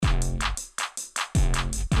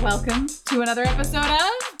Welcome to another episode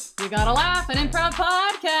of You Gotta Laugh, an improv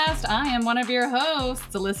podcast. I am one of your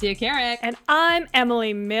hosts, Alicia Carrick. And I'm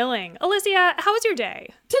Emily Milling. Alicia, how was your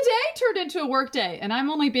day? Today turned into a work day, and I'm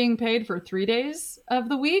only being paid for 3 days of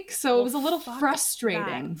the week, so it was a little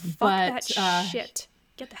frustrating. Fuck that shit.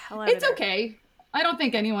 Get the hell out of there. It's okay. I don't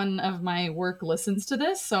think anyone of my work listens to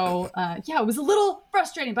this, so it was a little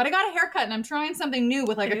frustrating, but I got a haircut and I'm trying something new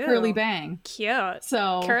with like a curly bang. Cute.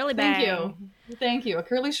 So curly bang. Thank you. A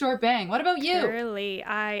curly short bang. What about you? Curly.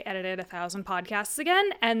 I edited 1,000 podcasts again,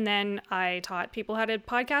 and then I taught people how to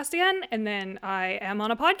podcast again, and then I am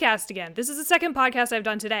on a podcast again. This is the second podcast I've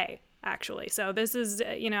done today, actually. So this is,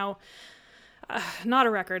 not a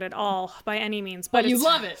record at all by any means, but you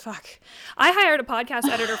love it. Fuck. I hired a podcast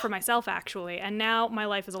editor for myself, actually, and now my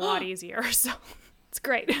life is a lot easier, so it's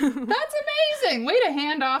great. That's amazing. Way to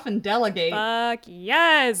hand off and delegate. Fuck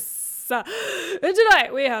yes. And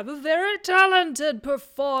tonight we have a very talented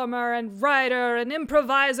performer and writer and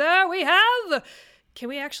improviser. We have... Can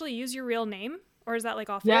we actually use your real name? Or is that like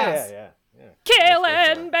off? Yes. Yeah.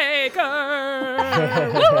 Kaylin Baker!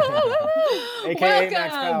 AKA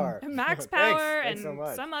Max Power. Max Power Thanks and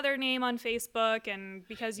so some other name on Facebook, and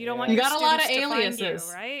because you don't want You your got a lot of students to find aliases.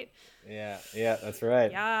 you, right? Yeah, that's right.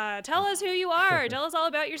 Yeah, tell us who you are. Tell us all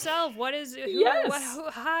about yourself. What is who, Yes.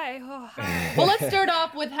 hi. Oh, hi. Well, let's start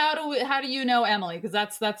off with how do you know Emily? Because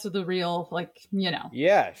that's the real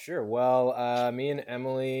Yeah, sure. Well, me and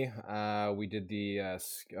Emily, we did the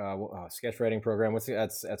sketch writing program.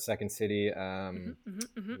 At Second City? I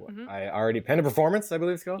already penned a performance, I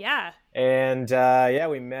believe it's called. Yeah. And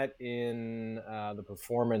we met in the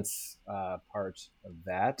performance part of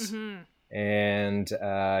that. Mm-hmm. And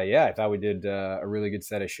I thought we did a really good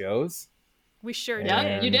set of shows. We sure did.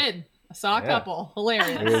 Yeah, you did. I saw a couple. Hilarious.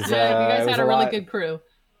 It was, you guys had a really lot. good crew.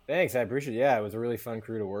 Thanks, I appreciate it. Yeah, it was a really fun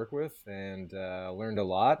crew to work with, and learned a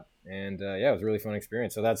lot. And it was a really fun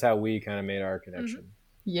experience. So that's how we kind of made our connection. Mm-hmm.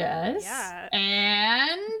 Yes. Yeah.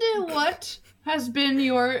 And what has been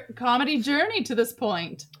your comedy journey to this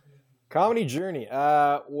point? Comedy journey.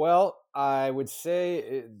 Well, I would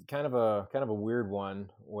say kind of a weird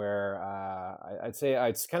one where I'd say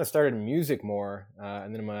I kind of started in music more,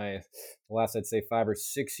 and then in my last, I'd say 5 or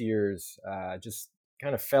 6 years, just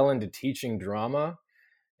kind of fell into teaching drama.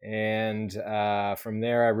 And from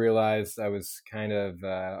there, I realized I was kind of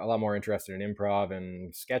a lot more interested in improv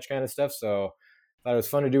and sketch kind of stuff. So I thought it was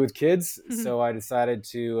fun to do with kids. Mm-hmm. So I decided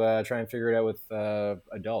to try and figure it out with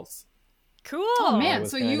adults. Cool. Oh man,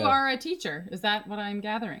 so kinda... you are a teacher. Is that what I'm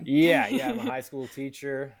gathering? Yeah, I'm a high school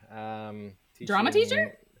teacher. Drama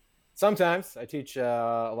teacher? Sometimes. I teach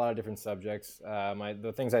a lot of different subjects.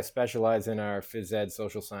 The things I specialize in are phys ed,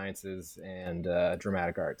 social sciences, and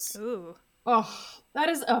dramatic arts. Ooh. Oh, that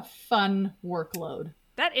is a fun workload.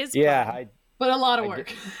 That is Yeah, but a lot of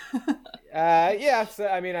work. So,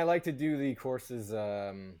 I like to do the courses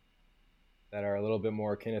that are a little bit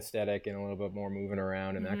more kinesthetic and a little bit more moving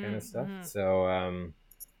around and that kind of stuff. Mm-hmm. So,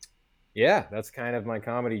 that's kind of my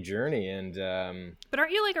comedy journey. And But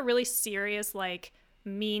aren't you like a really serious, like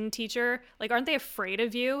mean teacher? Like, aren't they afraid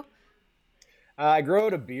of you? I grow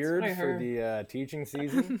out a beard for the teaching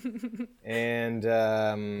season. And,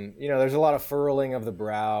 there's a lot of furrowing of the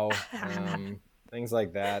brow, things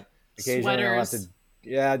like that. Occasionally I'll have to...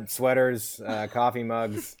 Yeah, sweaters, coffee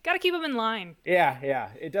mugs. Gotta keep them in line. Yeah.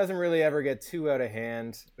 It doesn't really ever get too out of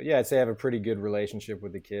hand. But yeah, I'd say I have a pretty good relationship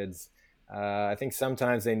with the kids. I think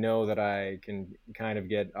sometimes they know that I can kind of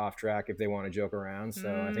get off track if they want to joke around.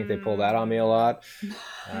 So I think they pull that on me a lot.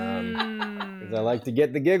 Because I like to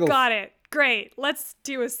get the giggles. Got it. Great. Let's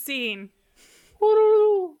do a scene.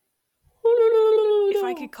 If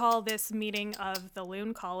I could call this meeting of the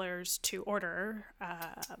Loon Callers to order,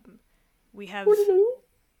 we have...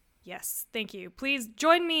 Yes, thank you. Please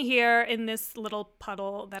join me here in this little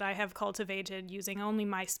puddle that I have cultivated using only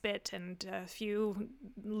my spit and a few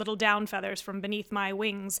little down feathers from beneath my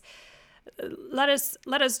wings. Let us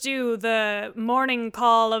do the morning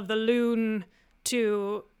call of the loon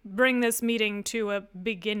to bring this meeting to a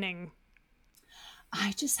beginning.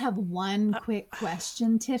 I just have one quick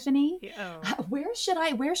question, Tiffany. Oh. Where should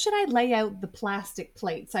I lay out the plastic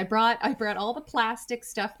plates? I brought all the plastic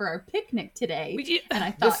stuff for our picnic today, and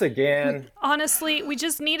I thought this again. Honestly, we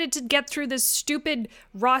just needed to get through this stupid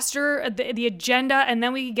roster, the agenda, and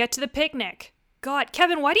then we could get to the picnic. God,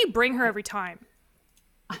 Kevin, why do you bring her every time?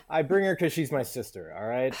 I bring her because she's my sister, all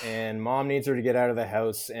right? And mom needs her to get out of the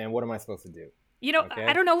house, and what am I supposed to do? You know, Okay.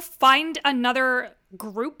 I don't know, find another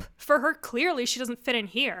group for her. Clearly, she doesn't fit in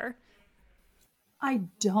here. I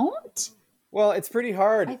don't? Well, it's pretty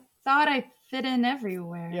hard. I thought I fit in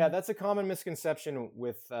everywhere. Yeah, that's a common misconception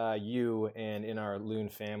with you and in our loon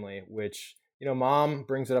family, which, Mom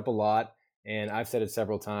brings it up a lot, and I've said it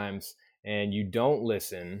several times, and you don't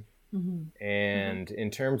listen. Mm-hmm. And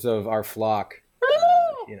in terms of our flock,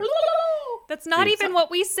 that's not even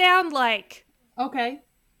what we sound like. Okay.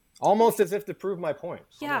 Almost as if to prove my point.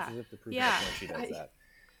 Yeah. Almost as if to prove my point, she does that.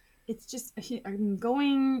 It's just, I'm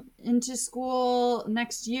going into school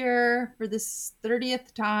next year for this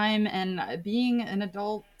 30th time, and being an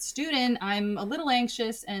adult student, I'm a little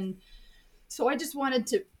anxious, and so I just wanted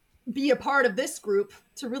to be a part of this group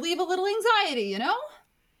to relieve a little anxiety,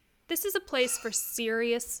 This is a place for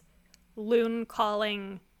serious loon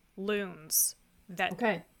calling loons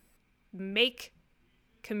that make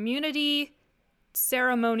community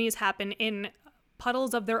ceremonies happen in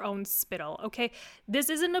puddles of their own spittle, okay? This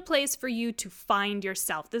isn't a place for you to find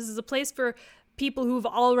yourself. This is a place for people who've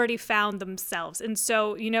already found themselves. And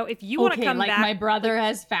so, if you want to come back... my brother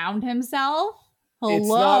has found himself?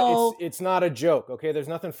 Hello? It's not a joke, okay? There's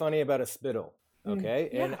nothing funny about a spittle,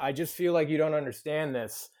 okay? Yeah. And I just feel like you don't understand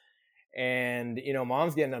this. And,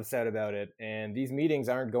 Mom's getting upset about it. And these meetings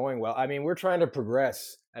aren't going well. I mean, we're trying to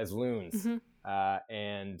progress as loons. Mm-hmm.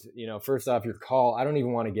 And, first off, your call, I don't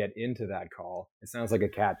even want to get into that call. It sounds like a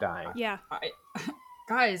cat dying. Yeah.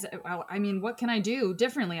 Guys, I mean, what can I do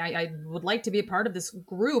differently? I would like to be a part of this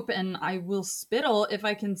group, and I will spittle if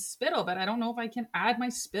I can spittle, but I don't know if I can add my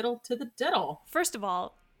spittle to the diddle. First of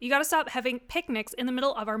all, you got to stop having picnics in the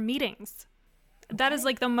middle of our meetings. That is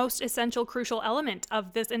like the most essential, crucial element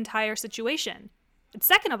of this entire situation. And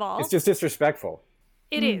second of all... It's just disrespectful.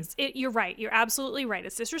 It is. You're right. You're absolutely right.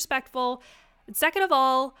 It's disrespectful. And second of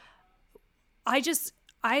all, I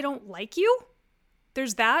don't like you.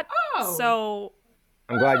 There's that. Oh. So...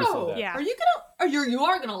 I'm glad you said that. Yeah. You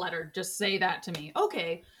are gonna let her just say that to me?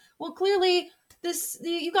 Okay. Well, clearly,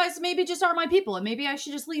 you guys maybe just are my people, and maybe I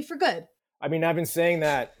should just leave for good. I mean, I've been saying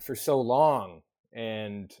that for so long,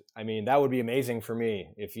 and I mean, that would be amazing for me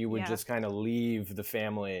if you would just kind of leave the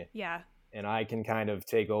family. Yeah. And I can kind of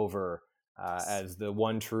take over as the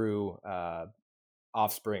one true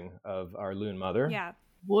offspring of our loon mother. Yeah.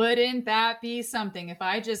 Wouldn't that be something if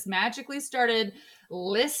I just magically started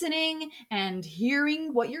listening and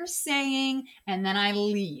hearing what you're saying, and then I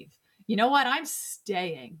leave? You know what? I'm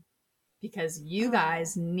staying because you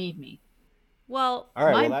guys need me. Well, all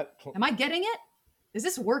right. Am I getting it? Is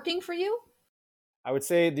this working for you? I would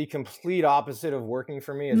say the complete opposite of working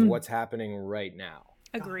for me is what's happening right now.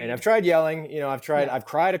 Agreed. And I've tried yelling. I've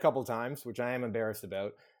cried a couple times, which I am embarrassed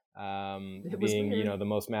about, being, the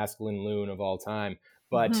most masculine loon of all time.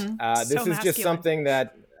 But this is just something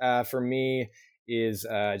that for me is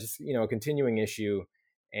just, a continuing issue.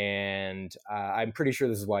 And I'm pretty sure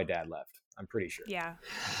this is why Dad left. I'm pretty sure. Yeah,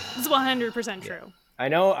 it's 100% true. Yeah. I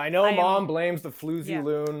know Mom blames the floozy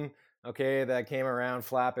loon, okay, that came around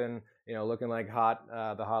flapping, looking like the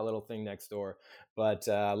hot little thing next door. But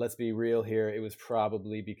let's be real here. It was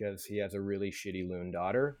probably because he has a really shitty loon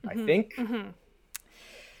daughter, I think. Mm-hmm.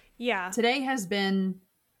 Yeah. Today has been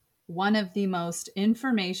one of the most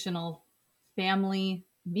informational family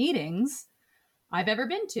meetings I've ever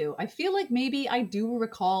been to. I feel like maybe I do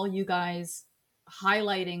recall you guys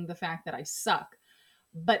highlighting the fact that I suck.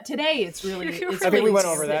 But today it's really... I think we went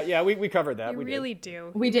over that. Yeah, we covered that. We really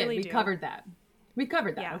do. We did. We covered that.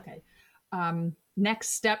 Yeah. Okay. Next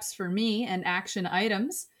steps for me and action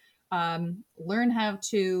items. Learn how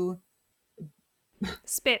to...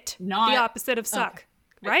 Spit. The opposite of suck. Okay.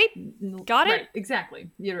 Right? Got it? Right,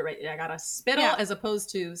 exactly. You're right. I gotta spittle as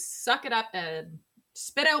opposed to suck it up and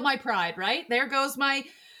spit out my pride, right? There goes my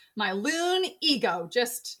loon ego,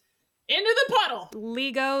 just into the puddle.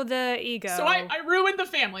 Lego the ego. So I ruined the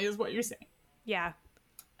family is what you're saying. Yeah.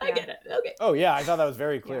 I get it. Okay. Oh, yeah. I thought that was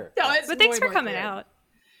very clear. No, but thanks for coming out.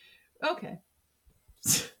 Okay.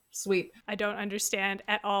 Sweet. I don't understand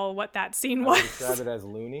at all what that scene was. Describe it as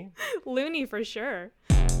loony. Loony for sure.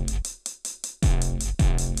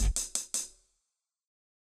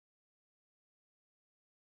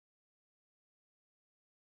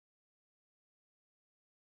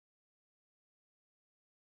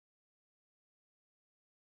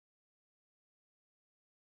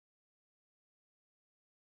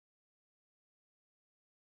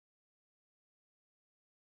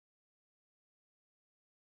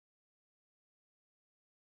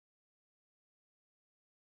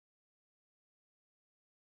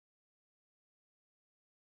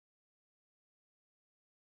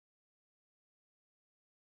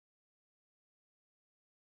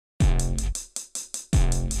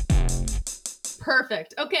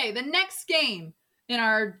 Perfect. Okay, the next game in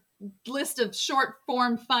our list of short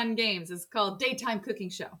form fun games is called Daytime Cooking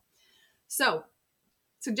Show. So,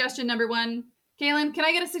 suggestion number 1. Kaylin, can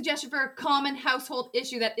I get a suggestion for a common household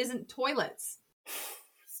issue that isn't toilets?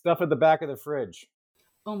 Stuff at the back of the fridge.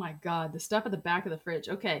 Oh my God, the stuff at the back of the fridge.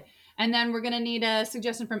 Okay. And then we're going to need a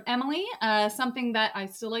suggestion from Emily. Something that I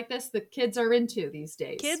still like this, the kids are into these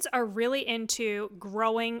days. Kids are really into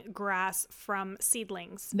growing grass from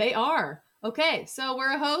seedlings. They are. Okay. So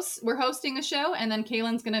we're hosting a show, and then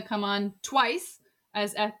Kaylin's going to come on twice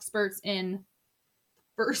as experts in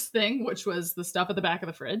first thing, which was the stuff at the back of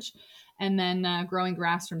the fridge, and then growing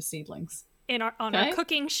grass from seedlings. On our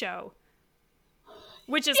cooking show,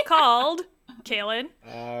 which is called, Kaylin?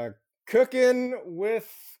 Cooking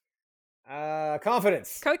with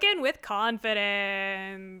confidence. Cooking with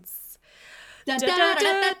confidence.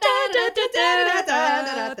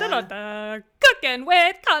 Cooking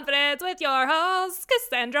with confidence with your hosts,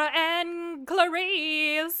 Cassandra and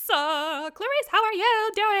Clarice. Clarice, how are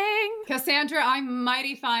you doing? Cassandra, I'm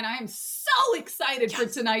mighty fine. I am so excited for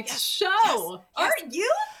tonight's show. Aren't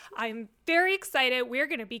you? I'm very excited. We're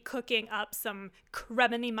going to be cooking up some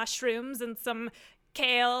cremini mushrooms and some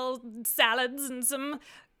kale salads and some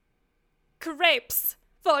crepes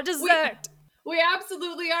for dessert. We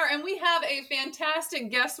absolutely are. And we have a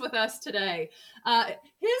fantastic guest with us today.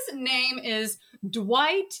 His name is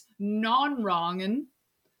Dwight Nonwrongen.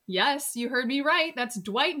 Yes, you heard me right. That's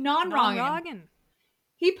Dwight Nonwrongen.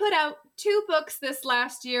 He put out 2 books this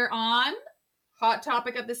last year on hot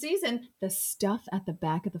topic of the season, the stuff at the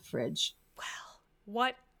back of the fridge. Well,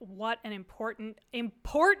 what an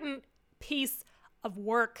important piece of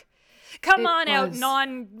work. Come on out,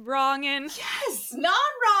 Nonwrongen. Yes,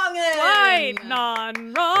 Nonwrongen. Dwight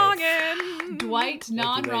Nonwrongen. Dwight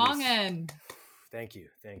Nonwrongen. Thank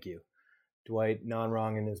you. Dwight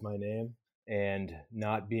Nonwrongen is my name, and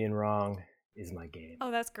not being wrong is my game. Oh,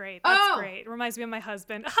 that's great. That's great. Reminds me of my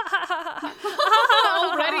husband.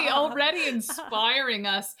 already inspiring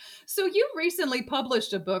us. So you recently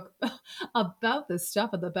published a book about the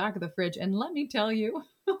stuff at the back of the fridge, and let me tell you,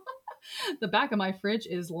 the back of my fridge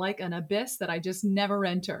is like an abyss that I just never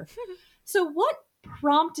enter. So what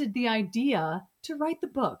prompted the idea to write the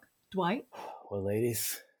book, Dwight? Well,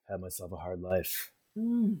 ladies, I had myself a hard life.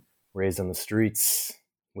 Raised on the streets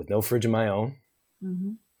with no fridge of my own,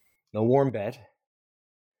 no warm bed,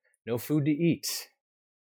 no food to eat.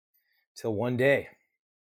 Till one day,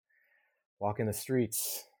 walking the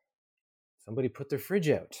streets, somebody put their fridge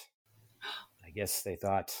out. I guess they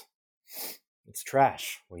thought, it's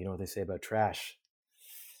trash. Well, you know what they say about trash.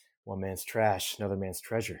 One man's trash, another man's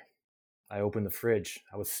treasure. I opened the fridge.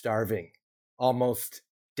 I was starving, almost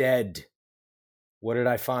dead. What did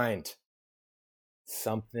I find?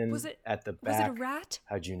 Something at the back. Was it a rat?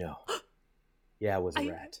 How'd you know? Yeah, it was a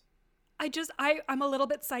rat. I'm a little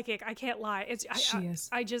bit psychic. I can't lie.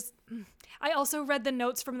 I also read the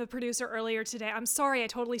notes from the producer earlier today. I'm sorry, I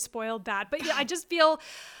totally spoiled that. But yeah,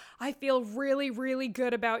 I feel really, really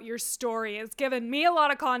good about your story. It's given me a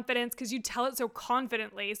lot of confidence because you tell it so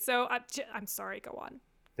confidently. So I'm sorry. Go on.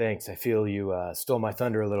 Thanks. I feel you stole my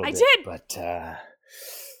thunder a little bit. I did. But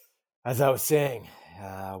as I was saying,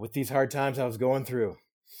 with these hard times I was going through,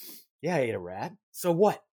 yeah, I ate a rat. So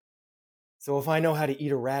what? So if I know how to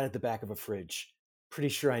eat a rat at the back of a fridge, pretty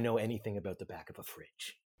sure I know anything about the back of a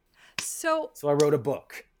fridge. So I wrote a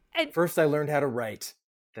book. And first I learned how to write,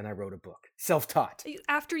 then I wrote a book. Self-taught.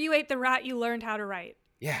 After you ate the rat, you learned how to write.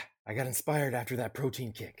 Yeah, I got inspired after that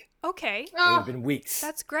protein kick. Okay. It had been weeks.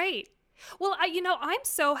 That's great. Well, I'm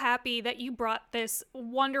so happy that you brought this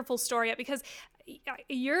wonderful story up because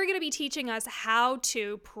you're going to be teaching us how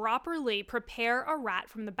to properly prepare a rat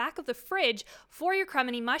from the back of the fridge for your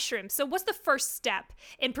cremini mushrooms. So what's the first step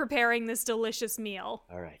in preparing this delicious meal?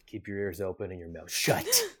 All right, keep your ears open and your mouth shut.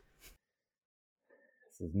 This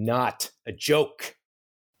is not a joke.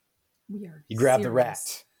 We are You grab serious. the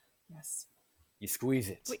rat. Yes. You squeeze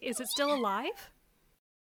it. Wait, is it still alive?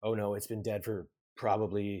 Oh no, it's been dead for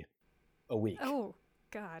probably a week. Oh,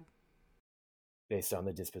 God. Based on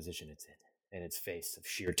the disposition it's in and its face of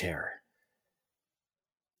sheer terror.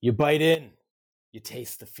 You bite in. You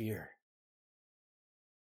taste the fear.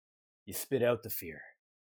 You spit out the fear.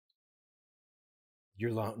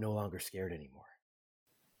 You're no longer scared anymore.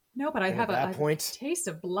 No, but I have a point, taste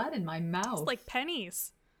of blood in my mouth. It's like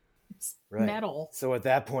pennies. It's metal. So at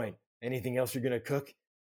that point, anything else you're going to cook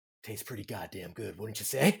tastes pretty goddamn good, wouldn't you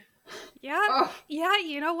say? Yeah. Yeah,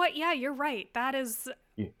 you know what? Yeah, you're right. That is...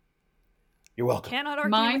 You're welcome. Cannot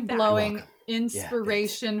argue Mind-blowing with that.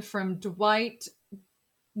 inspiration from Dwight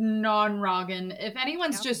Nonwrongen. If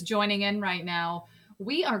anyone's just joining in right now,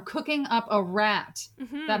 we are cooking up a rat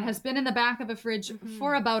that has been in the back of a fridge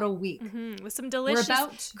for about a week. With some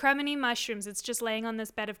delicious cremini mushrooms. It's just laying on this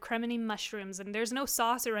bed of cremini mushrooms, and there's no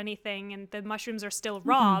sauce or anything, and the mushrooms are still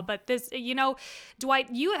raw. But this, Dwight,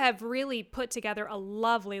 you have really put together a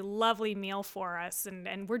lovely, lovely meal for us,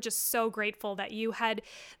 and we're just so grateful that you had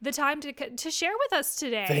the time to share with us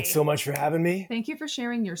today. Thanks so much for having me. Thank you for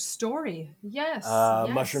sharing your story. Yes.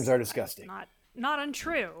 Mushrooms are disgusting. Not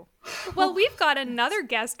untrue. Well, we've got another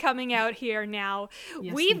guest coming out here now.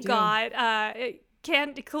 Yes, we've got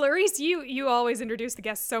Clarice, you always introduce the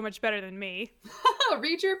guests so much better than me.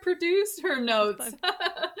 Read your producer notes.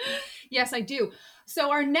 Yes, I do. So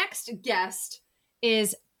our next guest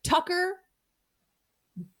is Tucker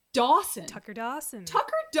Dawson. Tucker Dawson.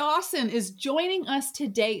 Tucker Dawson is joining us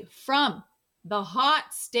today from the hot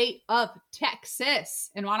state of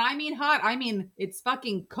Texas. And when I mean hot, I mean it's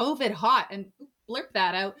fucking COVID hot. And blurp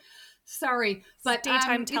that out. Sorry, but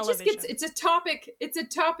daytime television. It's a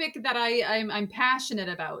topic that I'm passionate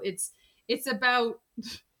about. It's about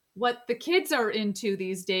what the kids are into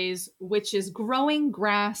these days, which is growing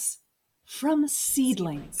grass from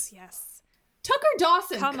seedlings. Yes. Tucker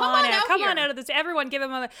Dawson, come on out of this. Everyone give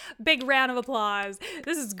him a big round of applause.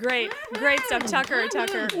 This is great. Great stuff, Tucker.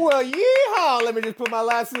 Well, yeehaw. Let me just put my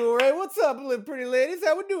lasso away. What's up, pretty ladies?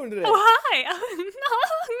 How we doing today? Oh, hi.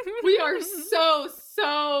 We are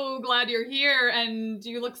so glad you're here, and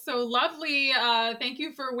you look so lovely. Thank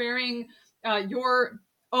you for wearing your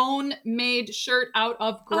own made shirt out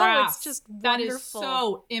of grass. Oh, it's just wonderful. That is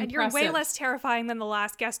so impressive. And you're way less terrifying than the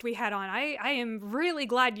last guest we had on. I am really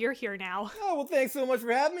glad you're here now. Oh, well, thanks so much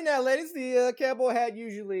for having me now, ladies. The cowboy hat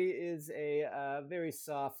usually is a very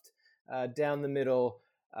soft, down the middle,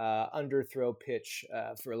 underthrow pitch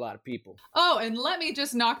for a lot of people. Oh, and let me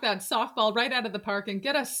just knock that softball right out of the park and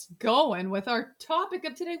get us going with our topic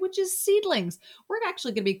of today, which is seedlings. We're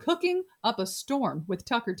actually going to be cooking up a storm with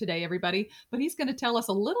Tucker today, everybody, but he's going to tell us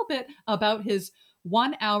a little bit about his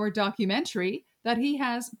 1-hour documentary that he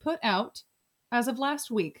has put out as of last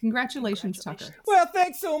week. Congratulations, Tucker. Well,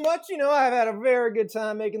 thanks so much. I've had a very good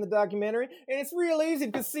time making the documentary, and it's real easy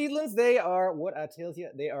because seedlings, they are what I tell you,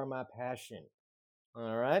 they are my passion.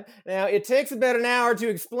 All right. Now, it takes about an hour to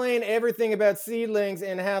explain everything about seedlings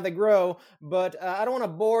and how they grow, but I don't want to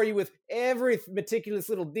bore you with every meticulous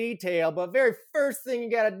little detail, but very first thing you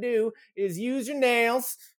got to do is use your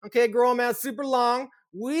nails, okay, grow them out super long.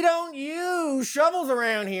 We don't use shovels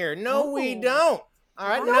around here. No, we don't. All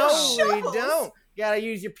right? We don't. Got to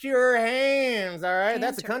use your pure hands, all right?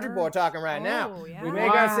 That's a country boy talking right now. Yeah. We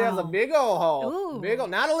make ourselves a big old hole. Ooh. Big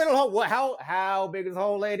old, not a little hole. How big is the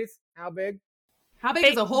hole, ladies? How big? How big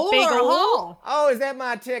is a hole or a hole? Oh, is that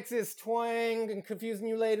my Texas twang and confusing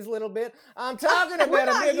you ladies a little bit? I'm talking about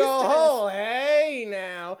a big old hole. Hey,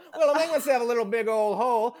 now. Well, I make myself a little big old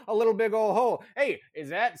hole. Hey, is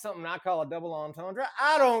that something I call a double entendre?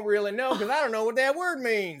 I don't really know because I don't know what that word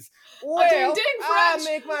means. Well, I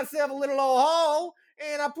make myself a little old hole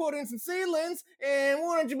and I put in some seedlings, and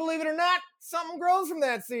wouldn't you believe it or not, something grows from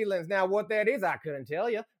that seedlings. Now, what that is, I couldn't tell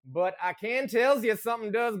you, but I can tell you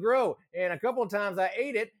something does grow. And a couple of times I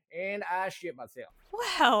ate it, and I shit myself.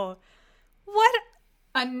 Wow. What?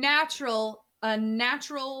 A natural,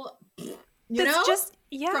 just,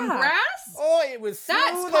 yeah. From grass? Oh, it was smooth.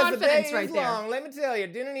 That's confidence right there. Long. Let me tell you,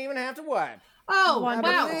 didn't even have to wipe. Oh, wow.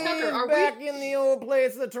 Tucker, are back in the old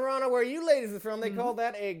place of Toronto where you ladies are from, they call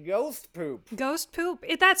that a ghost poop. Ghost poop.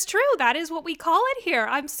 That's true. That is what we call it here.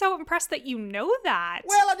 I'm so impressed that you know that.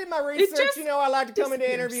 Well, I did my research. I like to come into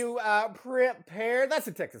interview prepared. That's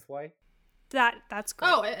a Texas way. That's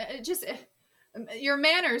great. Oh, your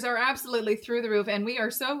manners are absolutely through the roof, and we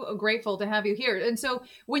are so grateful to have you here. And so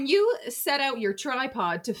when you set out your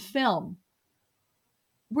tripod to film,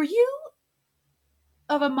 were you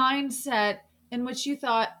of a mindset in which you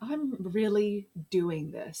thought, I'm really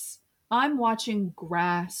doing this? I'm watching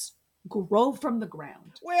grass grow from the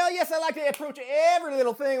ground. Well, yes, I like to approach every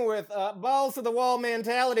little thing with balls to the wall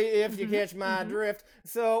mentality, if you catch my drift.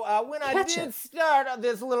 So when I did start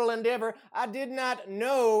this little endeavor, I did not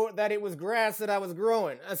know that it was grass that I was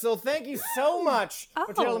growing. So thank you so much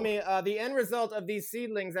for telling me the end result of these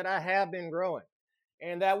seedlings that I have been growing.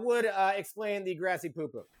 And that would explain the grassy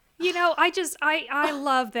poo-poo. I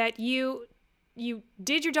love that you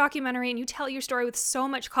did your documentary and you tell your story with so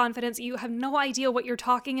much confidence. You have no idea what you're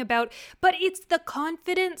talking about, but it's the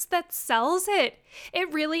confidence that sells it.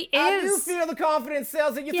 It really is. I do feel the confidence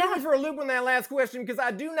sells it. You threw me for a loop on that last question because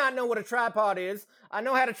I do not know what a tripod is. I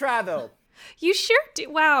know how to try, though. You sure do.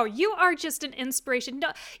 Wow, you are just an inspiration.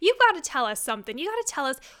 No, you've got to tell us something. You got to tell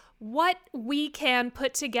us what we can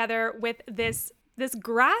put together with this this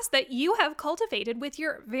grass that you have cultivated with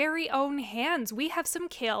your very own hands. We have some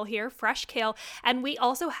kale here, fresh kale, and we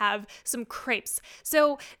also have some crepes.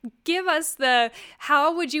 So give us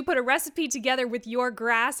how would you put a recipe together with your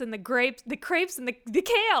grass and the crepes and the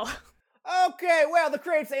kale? Okay, well, the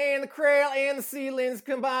crepes and the kale and the seedlings,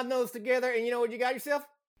 combine those together, and you know what you got yourself?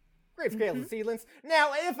 Grapes, kales, and seedlings.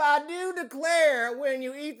 Now, if I do declare when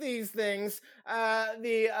you eat these things,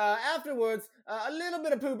 afterwards, a little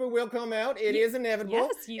bit of pooper will come out. It is inevitable.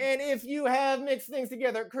 Yes, and if you have mixed things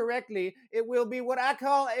together correctly, it will be what I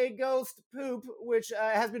call a ghost poop, which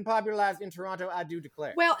has been popularized in Toronto, I do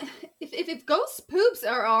declare. Well, if ghost poops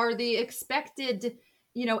are the expected,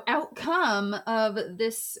 outcome of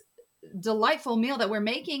this delightful meal that we're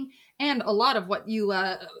making, and a lot of what you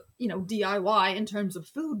DIY in terms of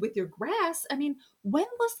food with your grass. I mean, when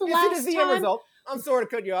was the last time? It is the time? End result. I'm sorry to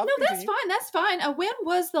cut you off. No, that's fine. When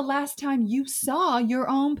was the last time you saw your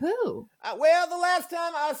own poo? Well, the last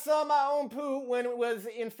time I saw my own poo, when it was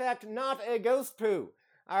in fact not a ghost poo.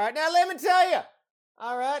 All right, now let me tell you.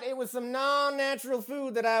 All right, it was some non-natural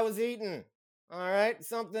food that I was eating. All right,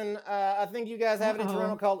 something I think you guys have it in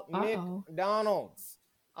Toronto called McDonald's.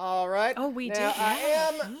 All right. Oh, we did. I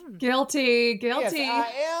am guilty. Yes,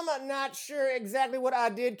 I am not sure exactly what I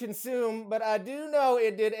did consume, but I do know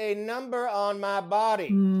it did a number on my body.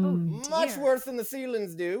 Much worse than the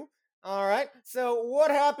seedlings do. All right. So what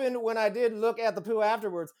happened when I did look at the poo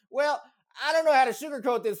afterwards? Well, I don't know how to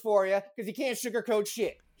sugarcoat this for you, because you can't sugarcoat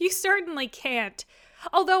shit. You certainly can't.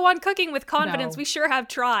 Although on Cooking with Confidence, we sure have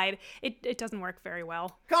tried. It doesn't work very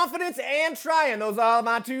well. Confidence and trying, those are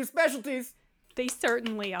my two specialties. They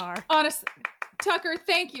certainly are. Honestly, Tucker,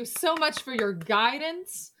 thank you so much for your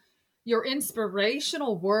guidance, your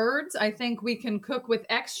inspirational words. I think we can cook with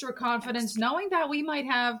extra confidence, knowing that we might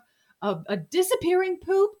have a disappearing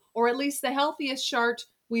poop, or at least the healthiest shart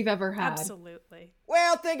we've ever had. Absolutely.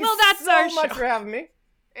 Well, thank you so much for having me.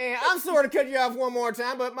 And I'm sorry to cut you off one more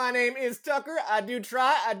time, but my name is Tucker. I do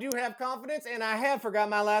try, I do have confidence, and I have forgot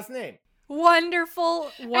my last name. Wonderful,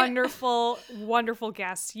 wonderful, wonderful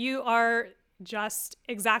guest. You are just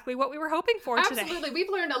exactly what we were hoping for today. Absolutely.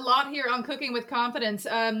 We've learned a lot here on Cooking with Confidence.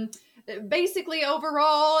 Basically,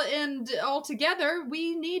 overall and all together,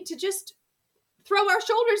 we need to just throw our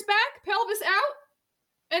shoulders back, pelvis out,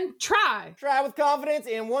 and try. Try with confidence,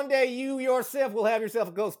 and one day you yourself will have yourself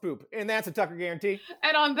a ghost poop. And that's a Tucker guarantee.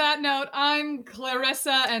 And on that note, I'm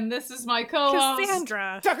Clarissa, and this is my co-host,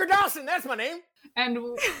 Cassandra. Tucker Dawson, that's my name. And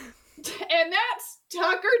that's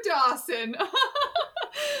Tucker Dawson.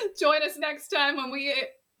 Join us next time when we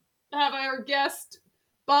have our guest,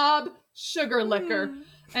 Bob Sugarlicker.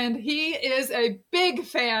 And he is a big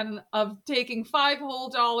fan of taking $5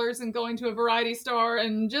 whole and going to a variety store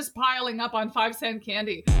and just piling up on 5-cent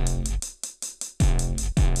candy.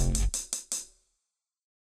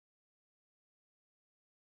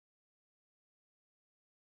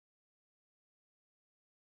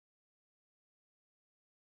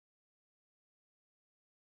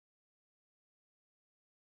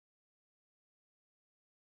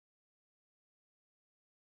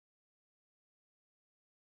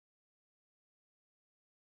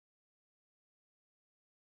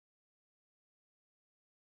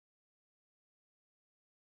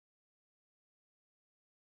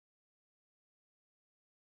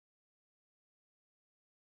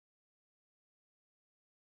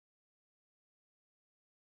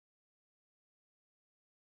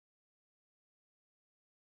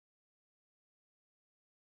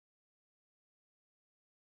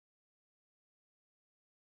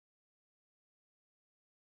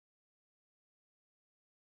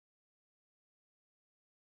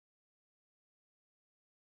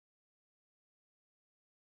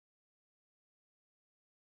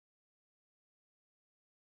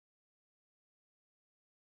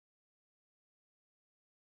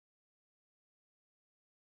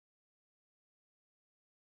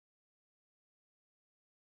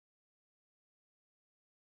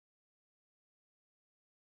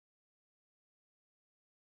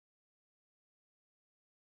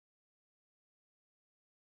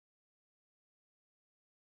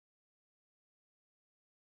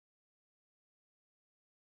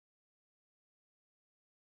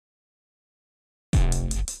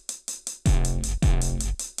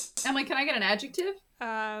 Emily, can I get an adjective?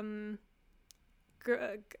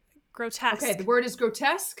 Grotesque. Okay, the word is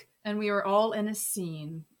grotesque, and we are all in a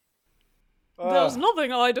scene. There's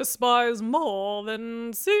nothing I despise more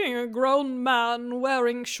than seeing a grown man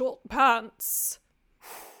wearing short pants.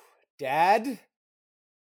 Dad,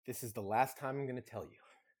 this is the last time I'm going to tell you.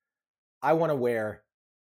 I want to wear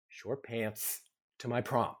short pants to my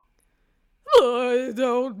prom. I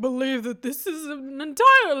don't believe that this is an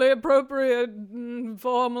entirely appropriate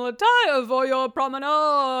formal attire for your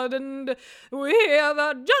promenade, and we have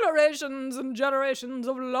had generations and generations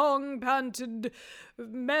of long-panted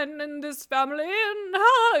men in this family, and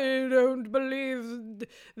I don't believe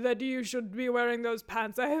that you should be wearing those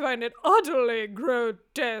pants. I find it utterly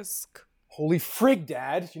grotesque. Holy frig,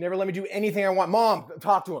 Dad. You never let me do anything I want. Mom,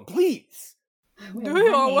 talk to him, please. Do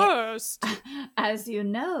your worst. As you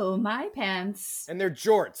know, my pants... And they're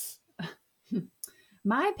jorts.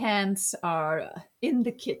 My pants are in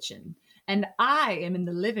the kitchen, and I am in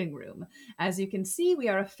the living room. As you can see, we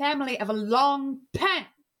are a family of a long pant,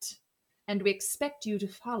 and we expect you to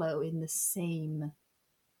follow in the same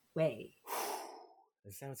way.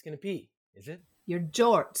 Is that how it's going to be, is it? Your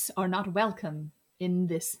jorts are not welcome in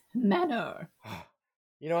this manner.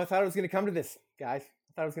 You know, I thought it was going to come to this, guys.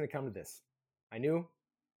 I thought it was going to come to this. I knew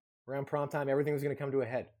around prom time everything was going to come to a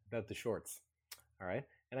head about the shorts. All right?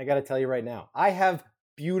 And I got to tell you right now, I have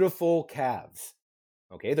beautiful calves.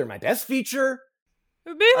 Okay? They're my best feature.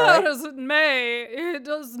 Be that as it may, it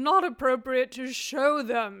is not appropriate to show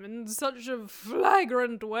them in such a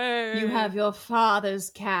flagrant way. You have your father's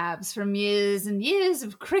calves from years and years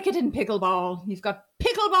of cricket and pickleball. You've got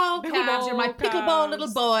pickleball calves. You're my pickleball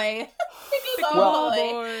little boy. Pickleball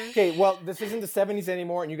boy. Okay, well, this isn't the 70s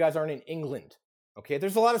anymore, and you guys aren't in England. Okay?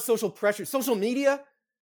 There's a lot of social pressure. Social media.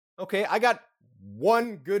 Okay? I got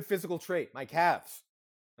one good physical trait. My calves.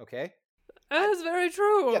 Okay? That's very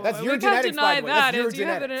true. Yeah, that's your genetics, by the way. That's your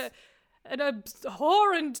genetics. You have an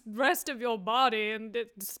abhorrent rest of your body, and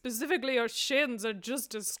specifically your shins are just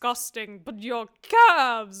disgusting. But your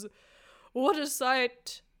calves, what a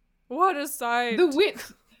sight! What a sight! The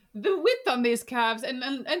width on these calves, and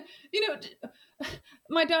you know,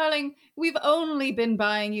 my darling, we've only been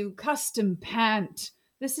buying you custom pant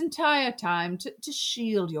this entire time to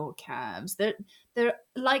shield your calves. They're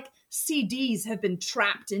like CDs have been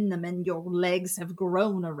trapped in them and your legs have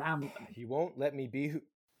grown around them. You won't let me be who...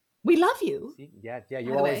 We love you. See? Yeah,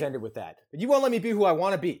 you always end it with that. But you won't let me be who I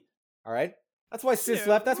want to be, all right? That's why Sis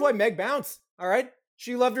left. That's why Meg bounced, all right?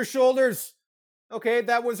 She loved her shoulders. Okay,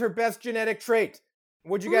 that was her best genetic trait.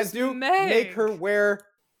 What'd you guys do? Meg? Make her wear...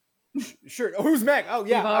 Sure. Who's Meg? Oh,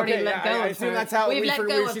 yeah. We've already okay, let go I of assume her. that's how We've let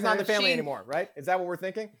go of she's not in the her. family anymore, right? Is that what we're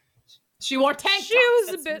thinking? She wore tank She tops. was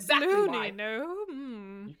a That's bit exactly loony, why. no?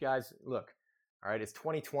 You guys, look, all right, it's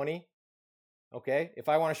 2020, okay? If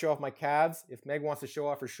I want to show off my calves, if Meg wants to show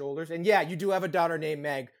off her shoulders, and yeah, you do have a daughter named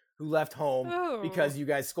Meg who left home because you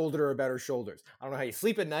guys scolded her about her shoulders. I don't know how you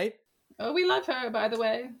sleep at night. Oh, we love her, by the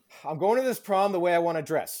way. I'm going to this prom the way I want to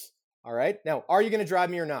dress, all right? Now, are you going to drive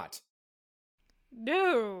me or not?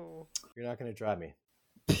 No. You're not going to drive me.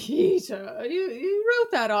 Peter, you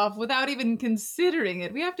wrote that off without even considering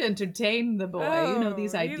it. We have to entertain the boy. You know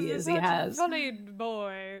these ideas he has. A funny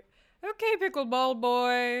boy. Okay, pickleball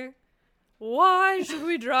boy. Why should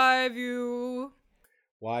we drive you?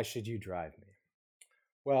 Why should you drive me?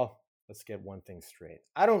 Well, let's get one thing straight.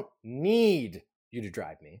 I don't need you to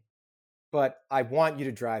drive me, but I want you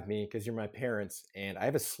to drive me because you're my parents and I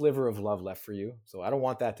have a sliver of love left for you, so I don't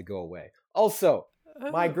want that to go away. Also,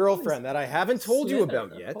 my girlfriend that I haven't told you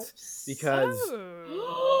about yet, because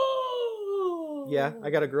yeah, I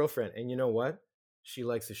got a girlfriend, and you know what? She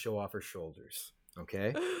likes to show off her shoulders,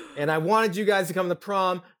 okay? And I wanted you guys to come to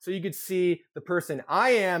prom so you could see the person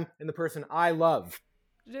I am and the person I love.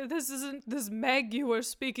 This isn't this Meg you were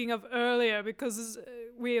speaking of earlier, because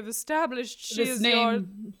we have established she is your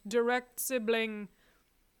direct sibling.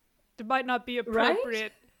 It might not be appropriate.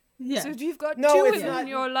 Right? Yeah. So you've got two women in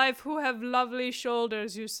your life who have lovely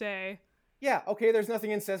shoulders, you say. Yeah, okay, there's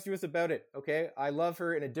nothing incestuous about it, okay? I love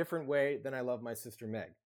her in a different way than I love my sister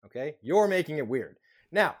Meg, okay? You're making it weird.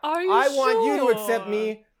 Now, I want you to accept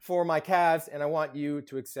me for my calves, and I want you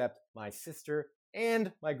to accept my sister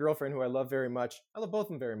and my girlfriend, who I love very much. I love both of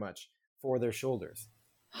them very much, for their shoulders.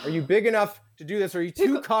 Are you big enough to do this, or are you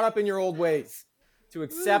too caught up in your old ways to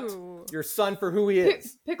accept your son for who he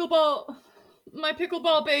is? Pickleball... My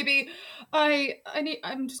pickleball baby,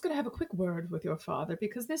 I'm just going to have a quick word with your father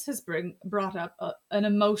because this has brought up an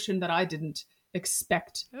emotion that I didn't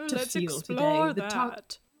expect to feel today.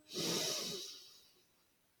 That.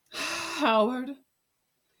 Howard,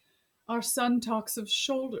 our son talks of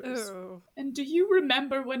shoulders. And do you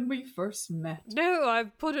remember when we first met? No,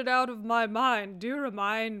 I've put it out of my mind. Do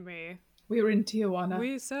remind me. We were in Tijuana.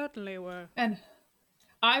 We certainly were. And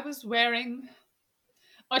I was wearing...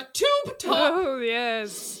 a tube top! Oh,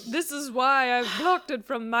 yes. This is why I've blocked it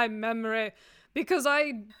from my memory. because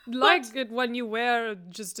I like it when you wear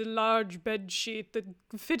just a large bed sheet, the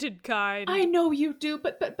fitted kind. I know you do,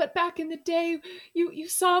 but back in the day, you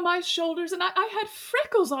saw my shoulders, and I had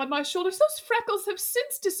freckles on my shoulders. Those freckles have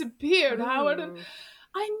since disappeared, Howard, and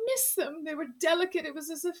I miss them. They were delicate. It was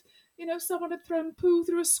as if, someone had thrown poo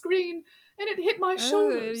through a screen, and it hit my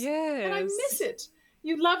shoulders. Yes. And I miss it.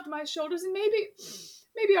 You loved my shoulders, and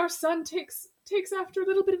maybe our son takes after a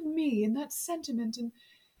little bit of me in that sentiment, and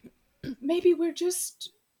maybe we're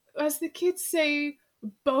just, as the kids say,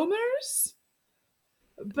 Bomers?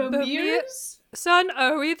 Bomiers? Son,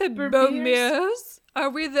 are we the Bomiers? Are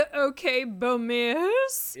we the okay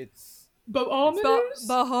Bomiers? It's Boomers?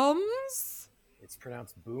 Bahams? It's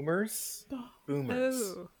pronounced boomers. Boomers.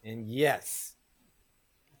 Oh. And yes.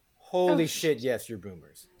 Holy shit, yes, you're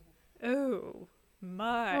boomers. Oh,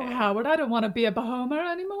 my. Oh, Howard, I don't want to be a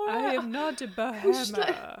Bahomer anymore. I am not a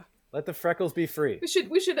Bahama. Let the freckles be free. We should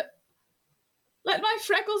let my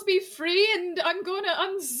freckles be free, and I'm going to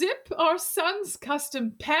unzip our son's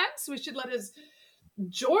custom pants. We should let his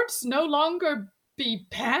jorts no longer be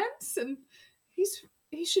pants, and he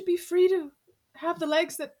should be free to have the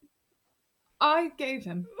legs that I gave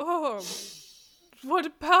him. Oh, what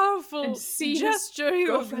a powerful And see his gesture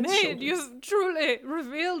you have girlfriend's made. shoulders. You've truly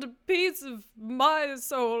revealed a piece of my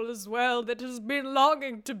soul as well that has been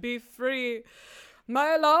longing to be free.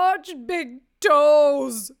 My large big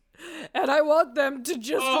toes. And I want them to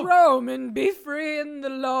just roam and be free in the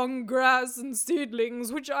long grass and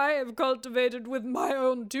seedlings, which I have cultivated with my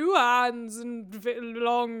own 2 hands and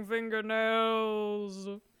long fingernails.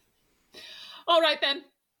 All right then,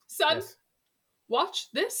 son, Yes.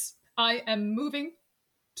 watch this. I am moving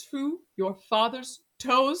to your father's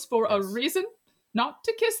toes for a reason. Not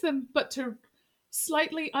to kiss them, but to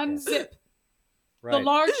slightly unzip Right. the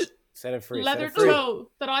large Set it free. leather set it free.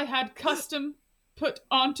 toe that I had custom put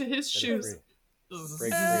onto his Set it shoes. free.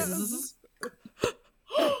 Break free.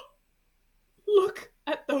 Look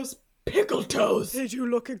at those pickle toes. They do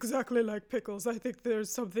look exactly like pickles. I think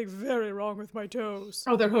there's something very wrong with my toes.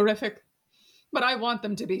 Oh, they're horrific. But I want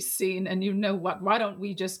them to be seen, and you know what? Why don't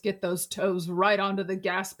we just get those toes right onto the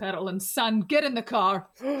gas pedal, and son, get in the car.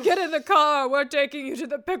 Get in the car. We're taking you to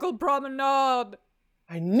the pickle promenade.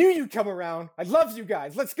 I knew you'd come around. I love you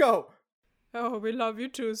guys. Let's go. Oh, we love you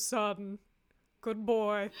too, son. Good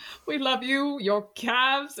boy. We love you, your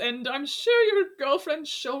calves, and I'm sure your girlfriend's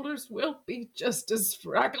shoulders will be just as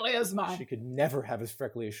freckly as She mine. could never have as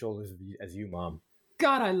freckly as shoulders as you, Mom.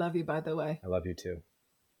 God, I love you, by the way. I love you too.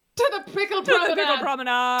 To the pickle To promenade. the pickle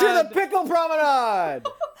promenade. To the pickle promenade!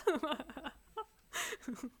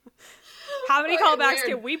 How many Okay, callbacks weird.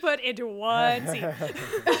 can we put into one scene?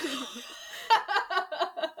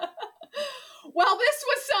 Well, this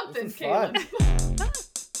was something, This is fun. Caitlin.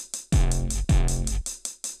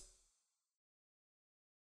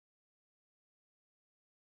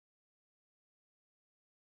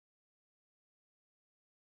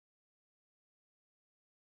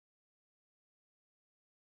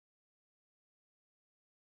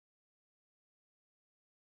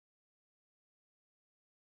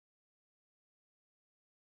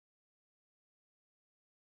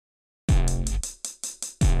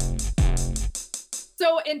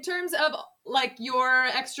 So, in terms of like your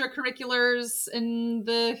extracurriculars in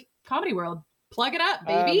the comedy world, plug it up,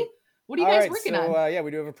 baby. What are you guys working on? Yeah, we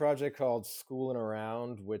do have a project called Schoolin'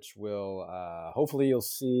 Around, which will hopefully you'll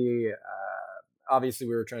see. Obviously,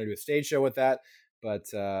 we were trying to do a stage show with that, but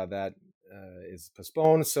that is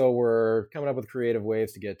postponed. So we're coming up with creative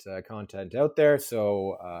ways to get content out there.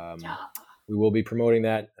 So we will be promoting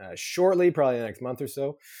that shortly, probably the next month or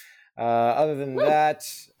so. Other than that,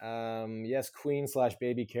 yes,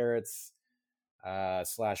 Queen/Baby Carrots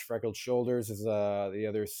 / Freckled Shoulders is the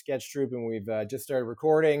other sketch troupe, and we've just started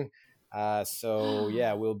recording. So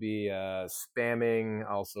yeah, we'll be spamming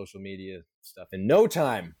all social media stuff in no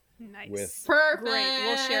time. Nice. With Perfect. Great.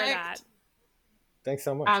 We'll share that. thanks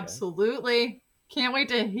so much. guys. Absolutely. Can't wait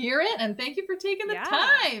to hear it, and thank you for taking the Yeah.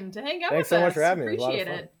 time to hang out Thanks with so much us. for having me. It was a lot of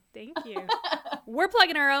Appreciate fun. it. Thank you. We're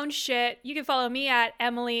plugging our own shit. You can follow me at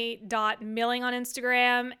emily.milling on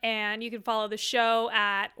Instagram, and you can follow the show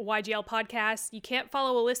at YGL Podcast. You can't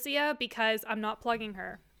follow Alicia because I'm not plugging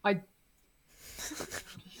her.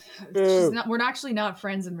 We're actually not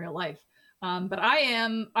friends in real life. But I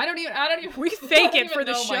am. I don't even. We I fake don't it even for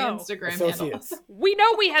the know my show. Instagram handle. Associates. We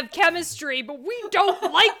know we have chemistry, but we don't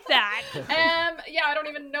like that. Yeah, I don't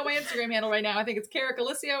even know my Instagram handle right now. I think it's Carrick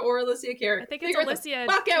Alicia or Alicia Carrick. I think it's Figure it the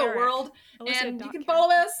Alicia Fuck out, Carrick. world. Alicia And you dot can Carrick.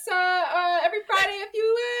 follow us every Friday if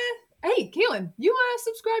you. Hey, Kaylin, you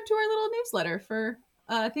subscribe to our little newsletter for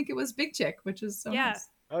I think it was Big Chick, which is so Yeah. nice.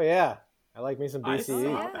 Oh yeah, I like me some I BCE.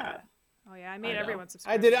 saw that. Oh yeah, I made everyone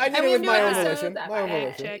subscribe. I did it with my own volition.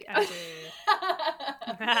 Check out.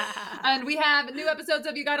 And we have new episodes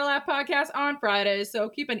of You Gotta Laugh podcast on Fridays, so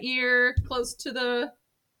keep an ear close to the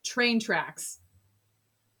train tracks.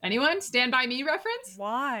 Anyone? Stand By Me reference?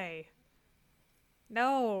 Why?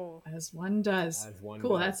 No. As one does.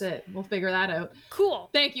 Cool, that's it. We'll figure that out. Cool.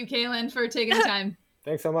 Thank you, Kaylin, for taking the time.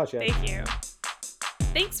 Thanks so much, guys. Thank you.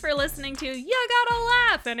 Thanks for listening to You Gotta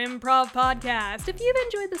Laugh, an improv podcast. If you've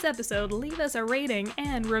enjoyed this episode, leave us a rating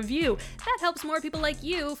and review. That helps more people like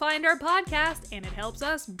you find our podcast, and it helps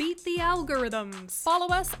us beat the algorithms. Follow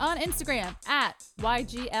us on Instagram at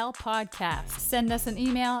YGL Podcast. Send us an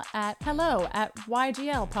email at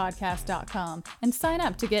hello@yglpodcast.com and sign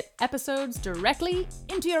up to get episodes directly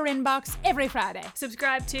into your inbox every Friday.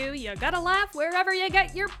 Subscribe to You Gotta Laugh wherever you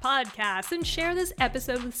get your podcasts, and share this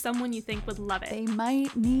episode with someone you think would love it. They might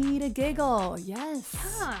need a giggle, yes.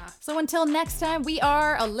 Ah. So until next time, we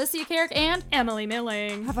are Alicia Carrick and Emily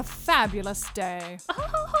Milling. have a fabulous day.